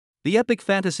The epic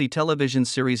fantasy television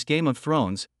series Game of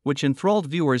Thrones, which enthralled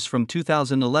viewers from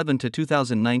 2011 to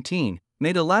 2019,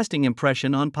 made a lasting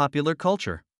impression on popular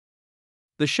culture.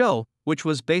 The show, which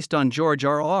was based on George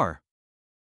R.R.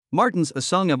 Martin's A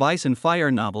Song of Ice and Fire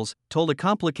novels, told a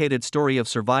complicated story of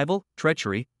survival,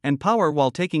 treachery, and power while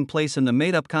taking place in the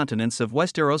made-up continents of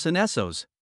Westeros and Essos.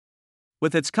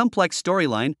 With its complex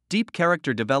storyline, deep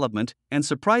character development, and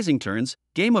surprising turns,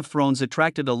 Game of Thrones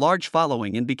attracted a large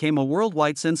following and became a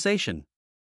worldwide sensation.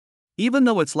 Even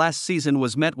though its last season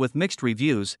was met with mixed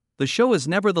reviews, the show is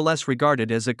nevertheless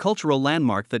regarded as a cultural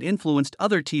landmark that influenced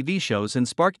other TV shows and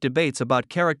sparked debates about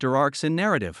character arcs and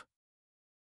narrative.